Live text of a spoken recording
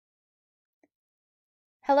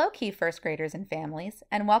Hello, Key First Graders and families,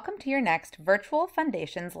 and welcome to your next Virtual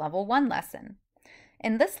Fundations Level 1 lesson.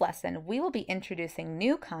 In this lesson, we will be introducing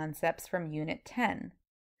new concepts from Unit 10.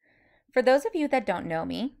 For those of you that don't know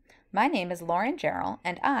me, my name is Lauren Jarrell,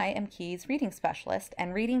 and I am Key's Reading Specialist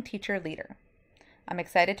and Reading Teacher Leader. I'm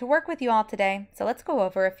excited to work with you all today, so let's go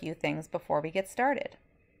over a few things before we get started.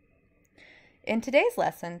 In today's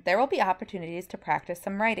lesson, there will be opportunities to practice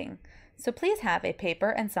some writing, so please have a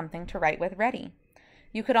paper and something to write with ready.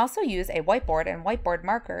 You could also use a whiteboard and whiteboard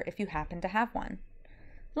marker if you happen to have one.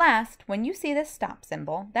 Last, when you see this stop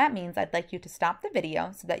symbol, that means I'd like you to stop the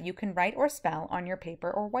video so that you can write or spell on your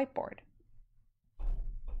paper or whiteboard.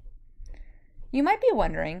 You might be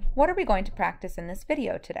wondering, what are we going to practice in this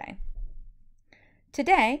video today?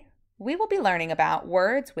 Today, we will be learning about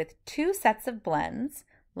words with two sets of blends,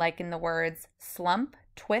 like in the words slump,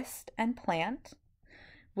 twist, and plant.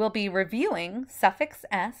 We'll be reviewing suffix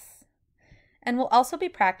s, and we'll also be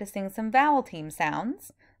practicing some vowel team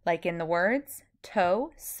sounds, like in the words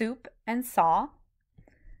toe, soup, and saw.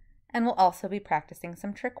 And we'll also be practicing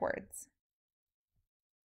some trick words.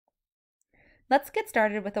 Let's get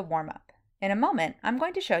started with a warm-up. In a moment, I'm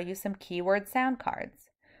going to show you some keyword sound cards.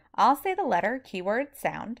 I'll say the letter, keyword,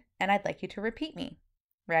 sound, and I'd like you to repeat me.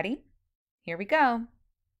 Ready? Here we go.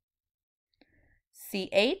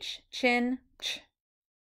 CH, chin, ch.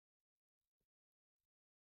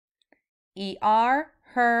 ER,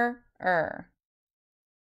 her,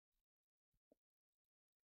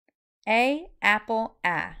 A, apple,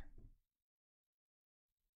 a.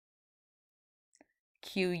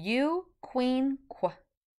 QU, queen, qu.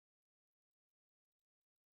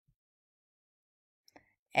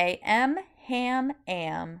 AM, ham,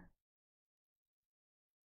 am.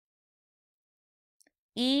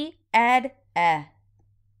 Ed,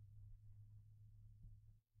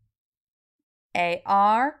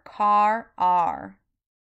 AR, car, R.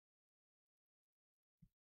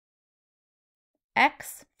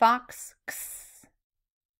 X, fox, x.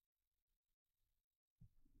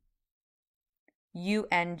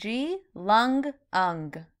 UNG, lung,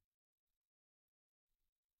 ung.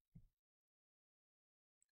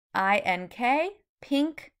 INK,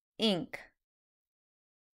 pink, ink.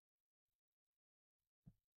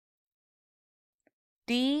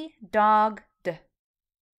 D, dog, d.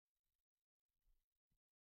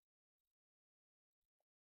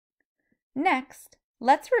 Next,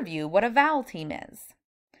 let's review what a vowel team is.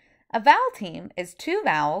 A vowel team is two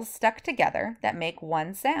vowels stuck together that make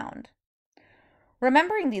one sound.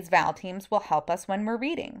 Remembering these vowel teams will help us when we're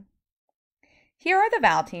reading. Here are the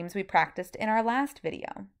vowel teams we practiced in our last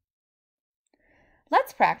video.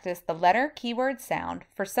 Let's practice the letter, keyword, sound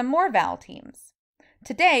for some more vowel teams.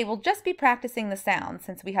 Today, we'll just be practicing the sounds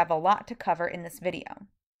since we have a lot to cover in this video.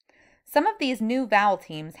 Some of these new vowel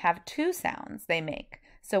teams have two sounds they make,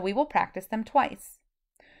 so we will practice them twice.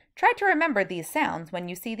 Try to remember these sounds when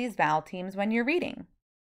you see these vowel teams when you're reading.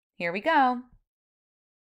 Here we go.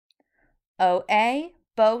 OA,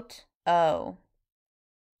 boat, O.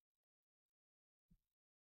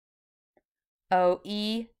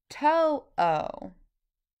 OE, toe, O.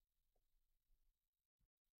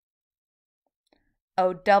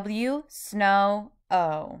 OW, snow,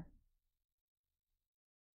 O.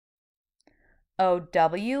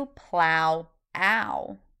 OW, plow,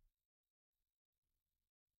 ow.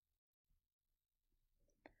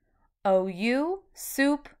 OU,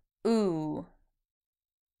 soup, oo.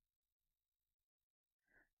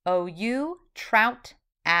 OU, trout,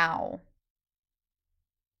 ow.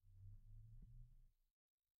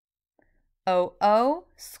 OO,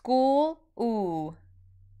 school, oo.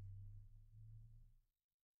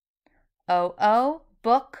 OO,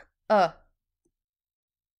 book,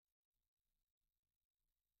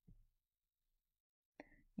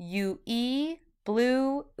 UE,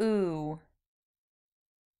 blue, oo.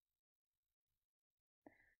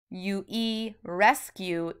 UE,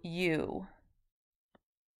 rescue, you.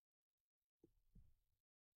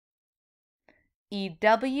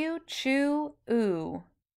 EW, chew, oo.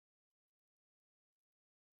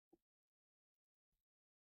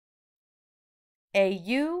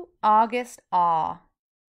 AU, August, aw.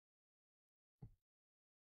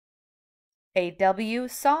 AW,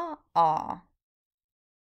 saw, aw.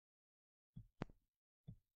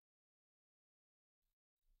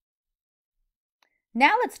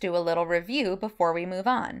 Now let's do a little review before we move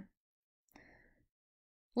on.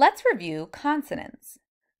 Let's review consonants.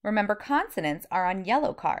 Remember, consonants are on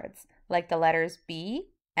yellow cards, like the letters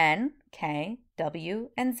B, N, K, W,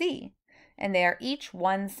 and Z, and they are each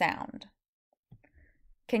one sound.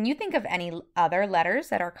 Can you think of any other letters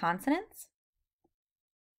that are consonants?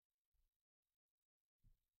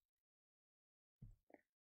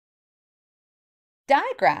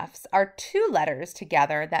 Digraphs are two letters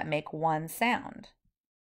together that make one sound.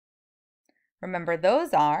 Remember,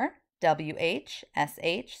 those are WH,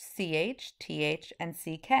 SH, CH, TH, and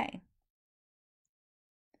CK.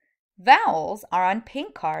 Vowels are on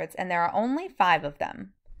pink cards, and there are only 5 of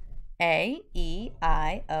them: A, E,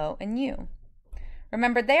 I, O, and U.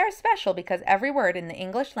 Remember, they are special because every word in the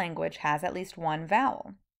English language has at least one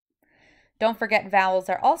vowel. Don't forget, vowels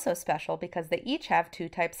are also special because they each have 2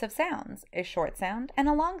 types of sounds, a short sound and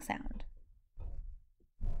a long sound.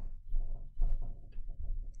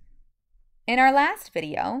 In our last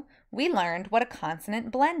video, we learned what a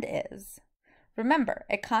consonant blend is. Remember,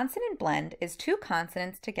 a consonant blend is 2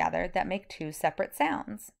 consonants together that make 2 separate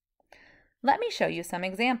sounds. Let me show you some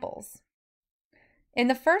examples. In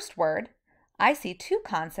the first word, I see 2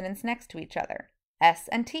 consonants next to each other, S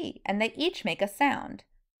and T, and they each make a sound,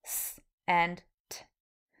 S and T.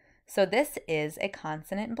 So this is a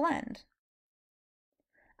consonant blend.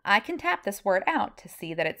 I can tap this word out to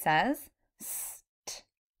see that it says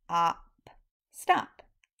stop, stop.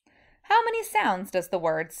 How many sounds does the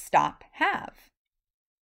word stop have?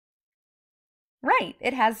 Right,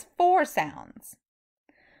 it has 4 sounds.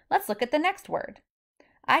 Let's look at the next word.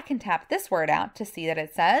 I can tap this word out to see that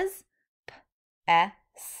it says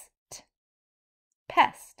p-e-s-t,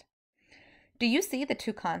 pest. Do you see the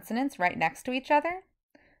 2 consonants right next to each other?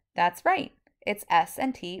 That's right. It's S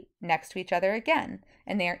and T next to each other again,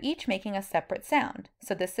 and they are each making a separate sound,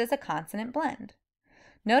 so this is a consonant blend.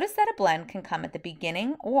 Notice that a blend can come at the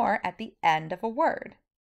beginning or at the end of a word.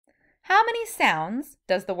 How many sounds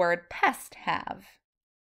does the word pest have?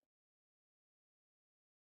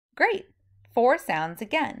 Great, 4 sounds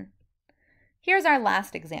again. Here's our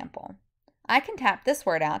last example. I can tap this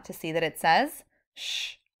word out to see that it says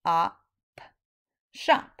sh-op,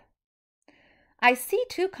 shop. I see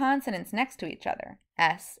 2 consonants next to each other,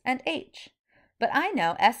 S and H, but I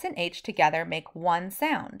know S and H together make one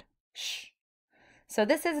sound, sh. So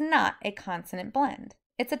this is not a consonant blend.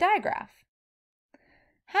 It's a digraph.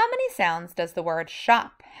 How many sounds does the word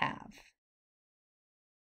shop have?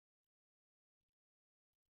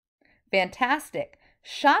 Fantastic.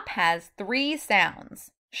 Shop has 3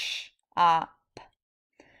 sounds, sh-op.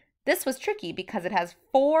 This was tricky because it has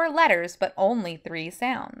 4 letters but only 3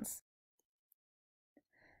 sounds.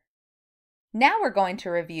 Now we're going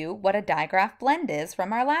to review what a digraph blend is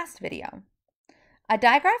from our last video. A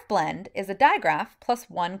digraph blend is a digraph plus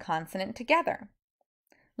 1 consonant together.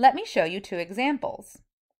 Let me show you 2 examples.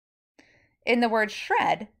 In the word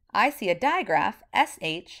shred, I see a digraph,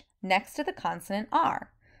 SH, next to the consonant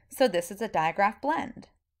R, so this is a digraph blend.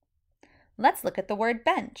 Let's look at the word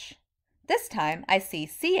bench. This time I see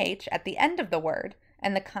CH at the end of the word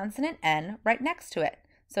and the consonant N right next to it,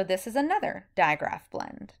 so this is another digraph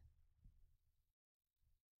blend.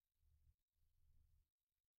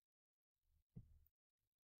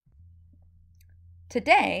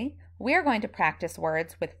 Today, we are going to practice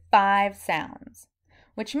words with 5 sounds,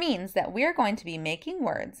 which means that we are going to be making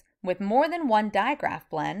words with more than one digraph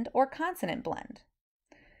blend or consonant blend.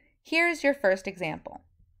 Here's your first example.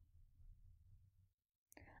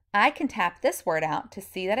 I can tap this word out to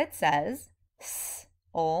see that it says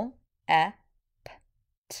slept.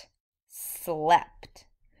 Slept.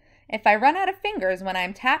 If I run out of fingers when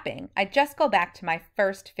I'm tapping, I just go back to my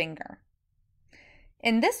first finger.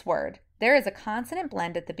 In this word, there is a consonant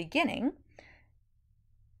blend at the beginning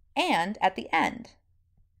and at the end.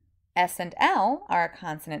 S and L are a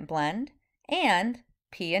consonant blend, and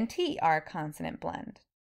P and T are a consonant blend.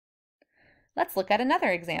 Let's look at another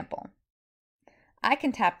example. I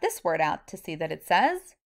can tap this word out to see that it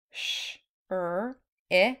says shrimp.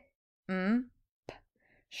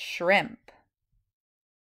 Shrimp.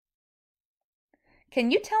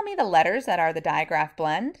 Can you tell me the letters that are the digraph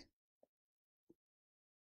blend?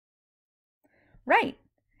 Right.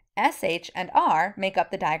 SH and R make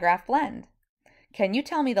up the digraph blend. Can you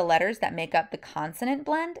tell me the letters that make up the consonant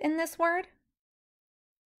blend in this word?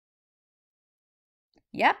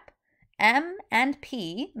 Yep. M and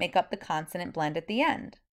P make up the consonant blend at the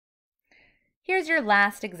end. Here's your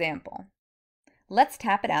last example. Let's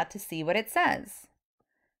tap it out to see what it says.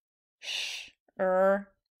 Shrank.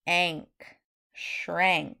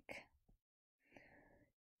 Shrank.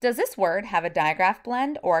 Does this word have a digraph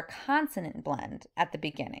blend or a consonant blend at the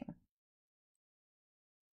beginning?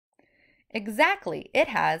 Exactly, it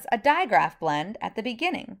has a digraph blend at the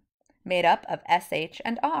beginning, made up of SH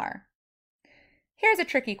and R. Here's a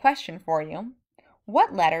tricky question for you.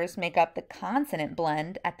 What letters make up the consonant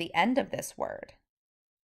blend at the end of this word?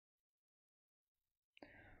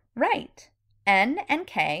 Right, N and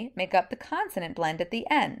K make up the consonant blend at the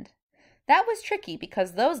end. That was tricky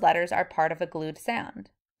because those letters are part of a glued sound.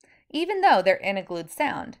 Even though they're in a glued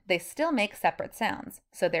sound, they still make separate sounds,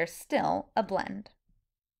 so they're still a blend.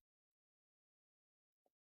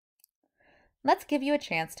 Let's give you a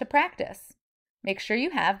chance to practice. Make sure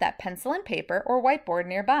you have that pencil and paper or whiteboard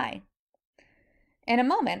nearby. In a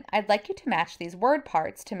moment, I'd like you to match these word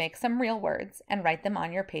parts to make some real words and write them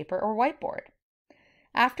on your paper or whiteboard.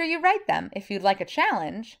 After you write them, if you'd like a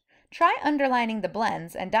challenge, try underlining the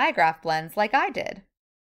blends and digraph blends like I did.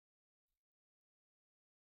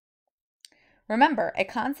 Remember, a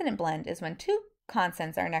consonant blend is when two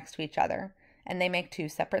consonants are next to each other and they make two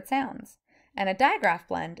separate sounds. And a digraph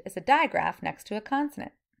blend is a digraph next to a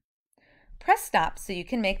consonant. Press stop so you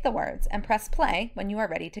can make the words and press play when you are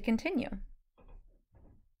ready to continue.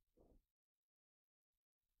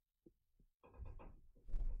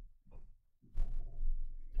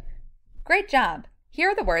 Great job! Here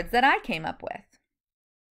are the words that I came up with.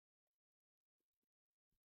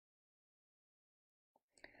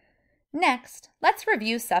 Next, let's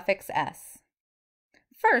review suffix s.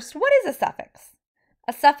 First, what is a suffix?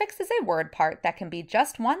 A suffix is a word part that can be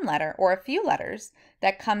just one letter or a few letters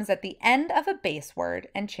that comes at the end of a base word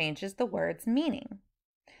and changes the word's meaning.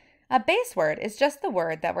 A base word is just the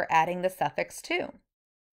word that we're adding the suffix to.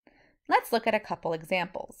 Let's look at a couple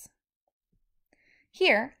examples.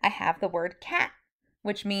 Here I have the word cat,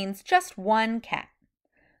 which means just one cat.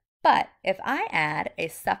 But if I add a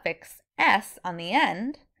suffix s on the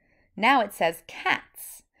end, now it says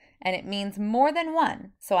cats, and it means more than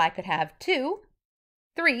one, so I could have 2,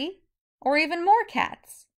 3, or even more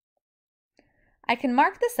cats. I can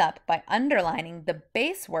mark this up by underlining the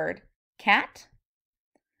base word cat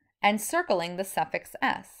and circling the suffix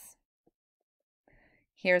s.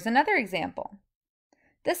 Here's another example.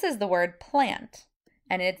 This is the word plant,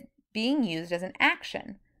 and it's being used as an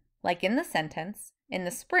action, like in the sentence, "In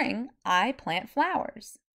the spring, I plant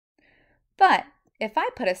flowers." But if I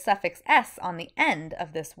put a suffix s on the end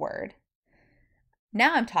of this word,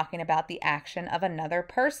 now I'm talking about the action of another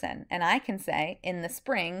person, and I can say, "In the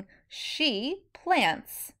spring, she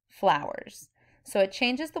plants flowers." So it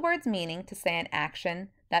changes the word's meaning to say an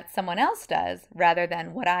action that someone else does rather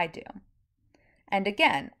than what I do. And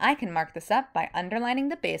again, I can mark this up by underlining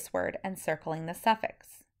the base word and circling the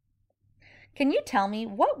suffix. Can you tell me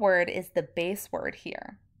what word is the base word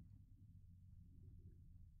here?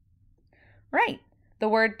 Right, the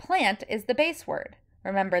word plant is the base word.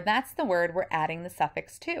 Remember, that's the word we're adding the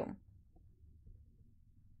suffix to.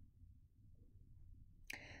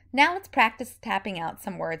 Now let's practice tapping out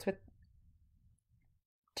some words with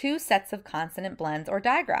two sets of consonant blends or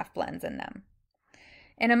digraph blends in them.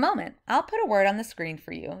 In a moment, I'll put a word on the screen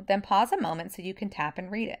for you, then pause a moment so you can tap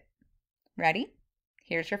and read it. Ready?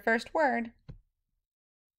 Here's your first word.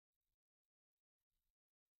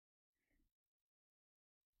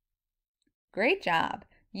 Great job.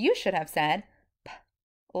 You should have said p,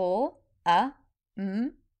 l, a,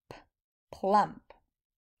 m, p, plump.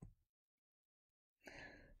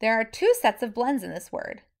 There are two sets of blends in this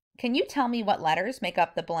word. Can you tell me what letters make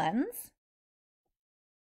up the blends?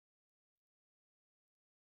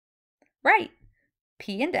 Right.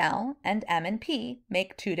 P and L and M and P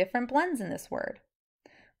make two different blends in this word.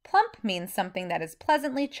 Plump means something that is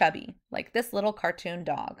pleasantly chubby, like this little cartoon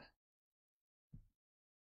dog.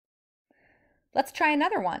 Let's try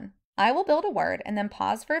another one. I will build a word and then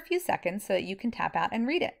pause for a few seconds so that you can tap out and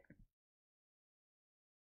read it.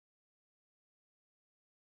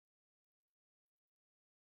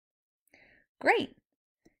 Great.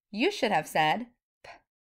 You should have said p,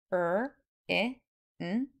 I,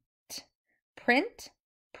 n, t. Print,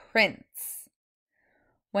 prints.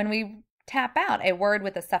 When we tap out a word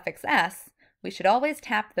with the suffix s, we should always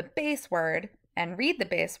tap the base word and read the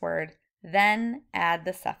base word, then add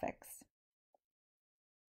the suffix.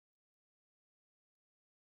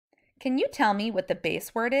 Can you tell me what the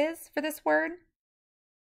base word is for this word?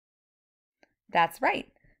 That's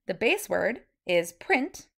right. The base word is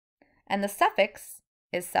print, and the suffix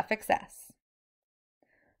is suffix s.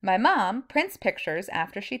 My mom prints pictures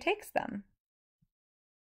after she takes them.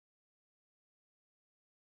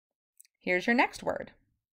 Here's your next word.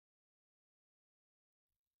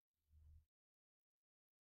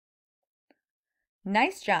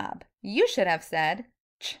 Nice job. You should have said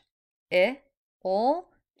ch, I, l,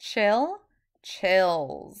 chill,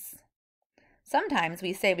 chills. Sometimes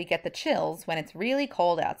we say we get the chills when it's really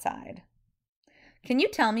cold outside. Can you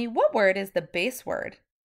tell me what word is the base word?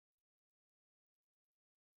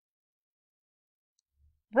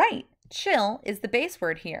 Right, chill is the base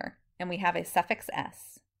word here, and we have a suffix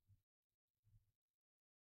s.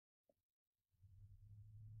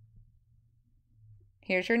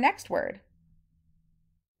 Here's your next word.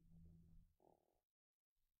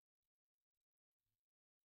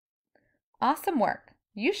 Awesome work.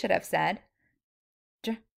 You should have said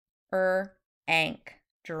ank,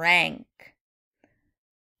 drank.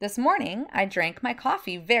 This morning, I drank my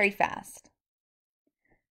coffee very fast.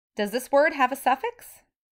 Does this word have a suffix?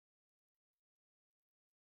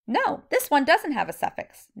 No, this one doesn't have a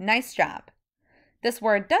suffix. Nice job. This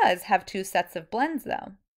word does have two sets of blends,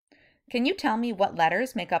 though. Can you tell me what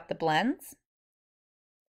letters make up the blends?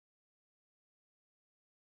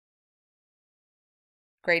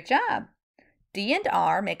 Great job. D and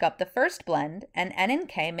R make up the first blend, and N and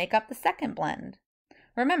K make up the second blend.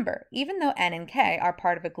 Remember, even though N and K are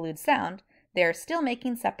part of a glued sound, they are still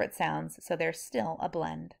making separate sounds, so there's still a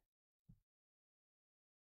blend.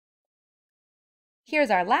 Here's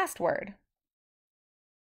our last word.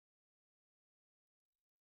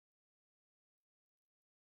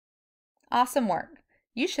 Awesome work.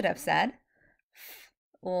 You should have said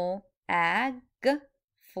flag,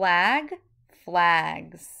 flag,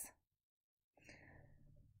 flags.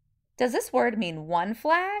 Does this word mean one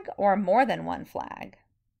flag or more than one flag?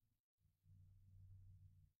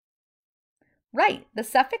 Right, the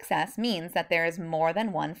suffix S means that there is more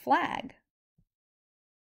than one flag.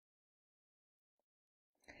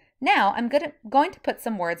 Now I'm going to put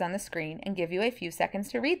some words on the screen and give you a few seconds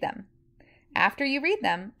to read them. After you read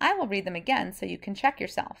them, I will read them again so you can check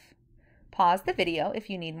yourself. Pause the video if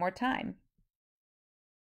you need more time.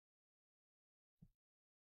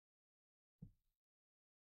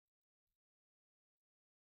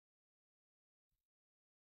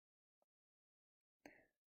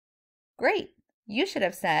 Great! You should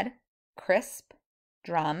have said crisp,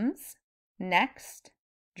 drums, next,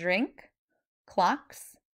 drink,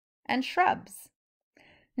 clocks, and shrubs.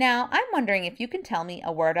 Now, I'm wondering if you can tell me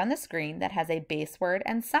a word on the screen that has a base word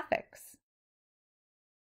and suffix.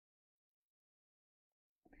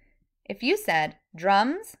 If you said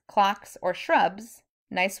drums, clocks, or shrubs,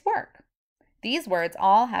 nice work. These words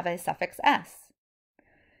all have a suffix S.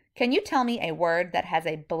 Can you tell me a word that has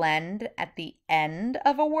a blend at the end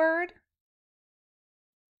of a word?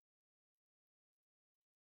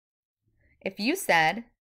 If you said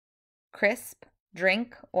crisp,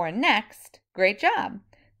 drink, or next, great job.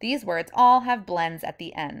 These words all have blends at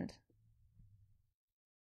the end.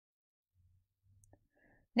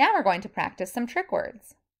 Now we're going to practice some trick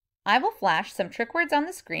words. I will flash some trick words on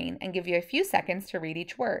the screen and give you a few seconds to read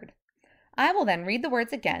each word. I will then read the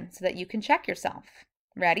words again so that you can check yourself.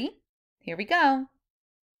 Ready? Here we go.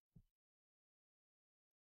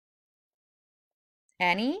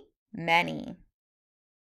 Any, many.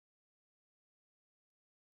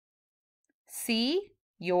 See,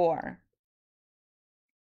 your.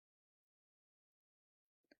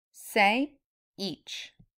 Say,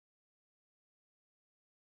 each.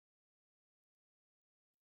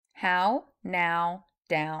 How, now,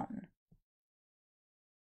 down.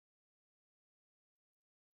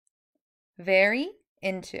 Very,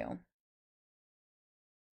 into.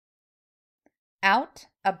 Out,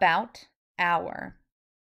 about, hour.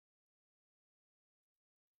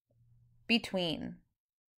 Between.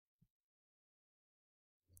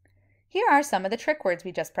 Here are some of the trick words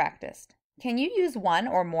we just practiced. Can you use one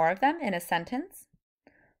or more of them in a sentence?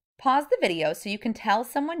 Pause the video so you can tell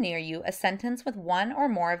someone near you a sentence with one or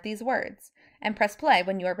more of these words, and press play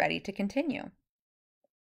when you are ready to continue.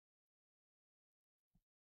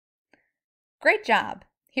 Great job!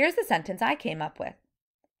 Here's the sentence I came up with.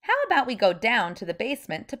 How about we go down to the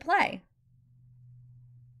basement to play?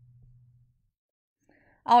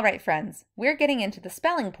 All right, friends, we're getting into the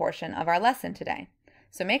spelling portion of our lesson today,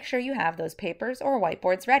 so make sure you have those papers or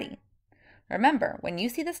whiteboards ready. Remember, when you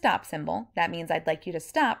see the stop symbol, that means I'd like you to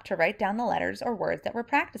stop to write down the letters or words that we're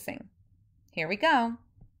practicing. Here we go.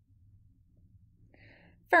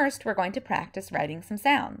 First, we're going to practice writing some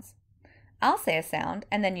sounds. I'll say a sound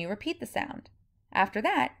and then you repeat the sound. After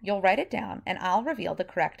that, you'll write it down and I'll reveal the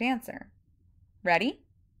correct answer. Ready?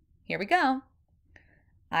 Here we go.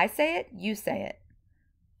 I say it, you say it.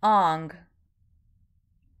 Ong.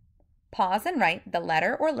 Pause and write the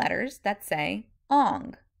letter or letters that say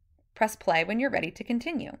ong. Press play when you're ready to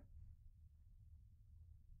continue.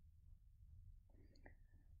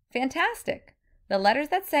 Fantastic! The letters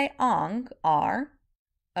that say ong are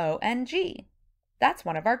O-N-G. That's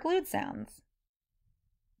one of our glued sounds.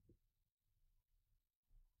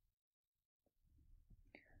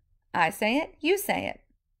 I say it, you say it.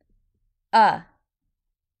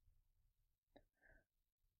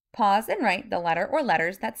 Pause and write the letter or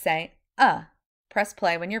letters that say Press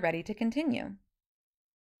play when you're ready to continue.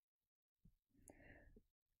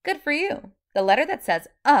 Good for you. The letter that says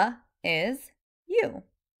is you.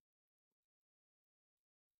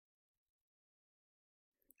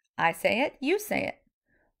 I say it, you say it.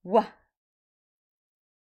 W.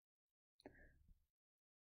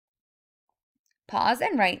 Pause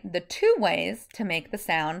and write the 2 ways to make the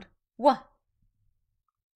sound W.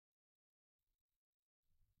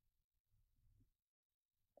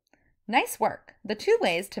 Nice work. The 2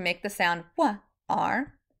 ways to make the sound W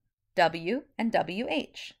are W and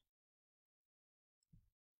WH.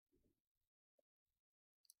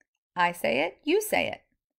 I say it, you say it.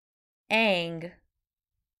 Ang.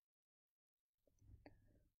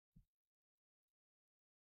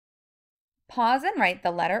 Pause and write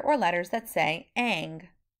the letter or letters that say ang.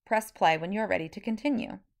 Press play when you are ready to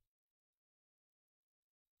continue.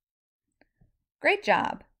 Great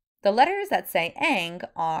job! The letters that say ang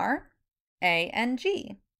are A and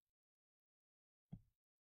G.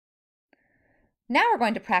 Now we're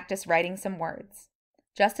going to practice writing some words.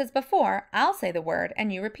 Just as before, I'll say the word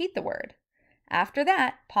and you repeat the word. After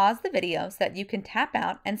that, pause the video so that you can tap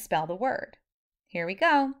out and spell the word. Here we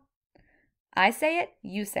go. I say it,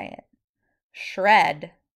 you say it.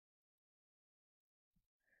 Shred.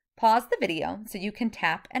 Pause the video so you can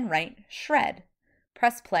tap and write shred.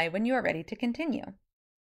 Press play when you are ready to continue.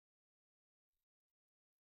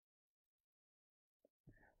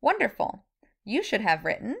 Wonderful! You should have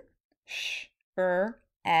written shred.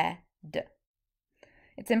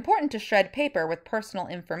 It's important to shred paper with personal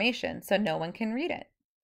information so no one can read it.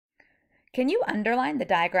 Can you underline the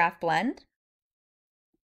digraph blend?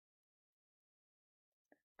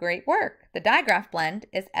 Great work! The digraph blend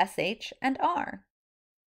is SH and R.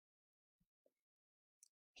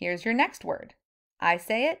 Here's your next word. I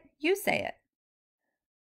say it, you say it.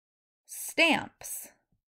 Stamps.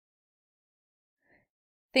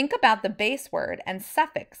 Think about the base word and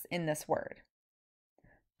suffix in this word.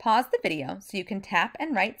 Pause the video so you can tap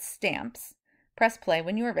and write stamps. Press play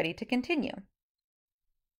when you are ready to continue.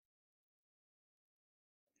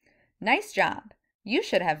 Nice job! You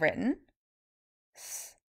should have written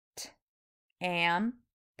stamps.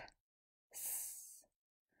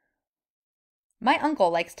 My uncle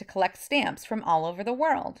likes to collect stamps from all over the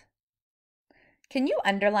world. Can you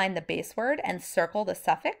underline the base word and circle the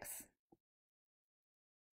suffix?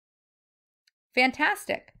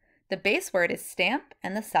 Fantastic! The base word is stamp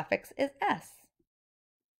and the suffix is S.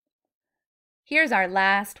 Here's our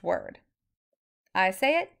last word. I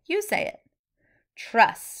say it, you say it.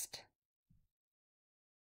 Trust.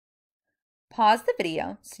 Pause the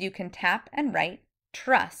video so you can tap and write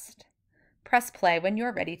trust. Press play when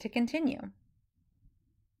you're ready to continue.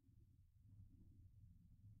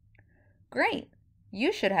 Great!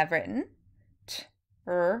 You should have written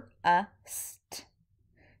trust.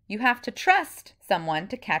 You have to trust someone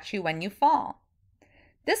to catch you when you fall.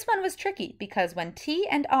 This one was tricky because when T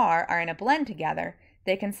and R are in a blend together,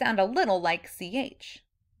 they can sound a little like CH.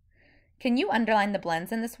 Can you underline the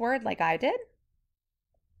blends in this word like I did?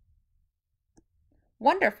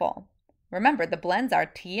 Wonderful! Remember, the blends are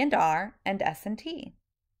T and R and S and T.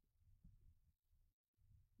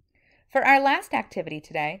 For our last activity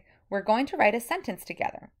today, we're going to write a sentence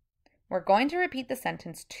together. We're going to repeat the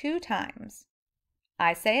sentence 2 times.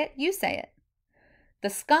 I say it, you say it. The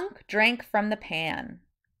skunk drank from the pan.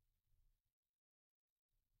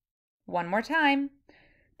 One more time.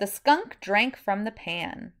 The skunk drank from the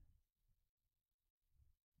pan.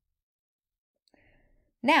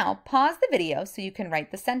 Now, pause the video so you can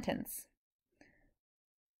write the sentence.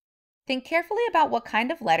 Think carefully about what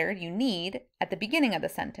kind of letter you need at the beginning of the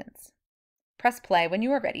sentence. Press play when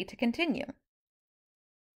you are ready to continue.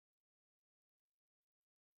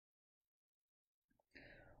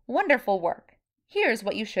 Wonderful work! Here's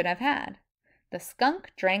what you should have had. The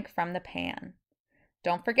skunk drank from the pan.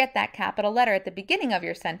 Don't forget that capital letter at the beginning of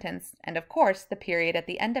your sentence, and of course the period at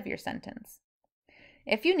the end of your sentence.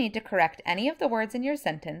 If you need to correct any of the words in your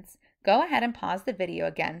sentence, go ahead and pause the video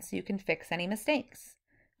again so you can fix any mistakes.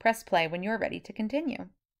 Press play when you are ready to continue.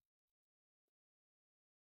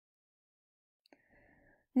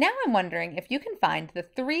 Now I'm wondering if you can find the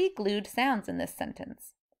 3 glued sounds in this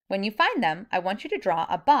sentence. When you find them, I want you to draw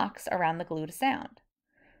a box around the glued sound.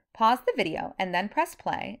 Pause the video and then press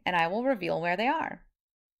play, and I will reveal where they are.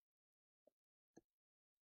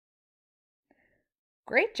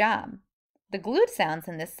 Great job! The glued sounds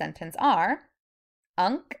in this sentence are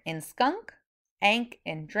unk in skunk, ank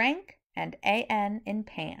in drank, and an in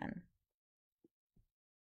pan.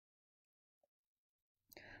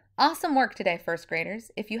 Awesome work today, first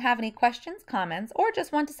graders. If you have any questions, comments, or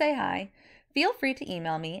just want to say hi, feel free to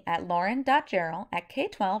email me at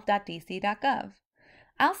lauren.jarrell@k12.dc.gov.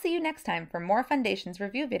 I'll see you next time for more Foundations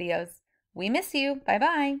review videos. We miss you.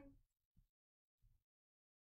 Bye-bye.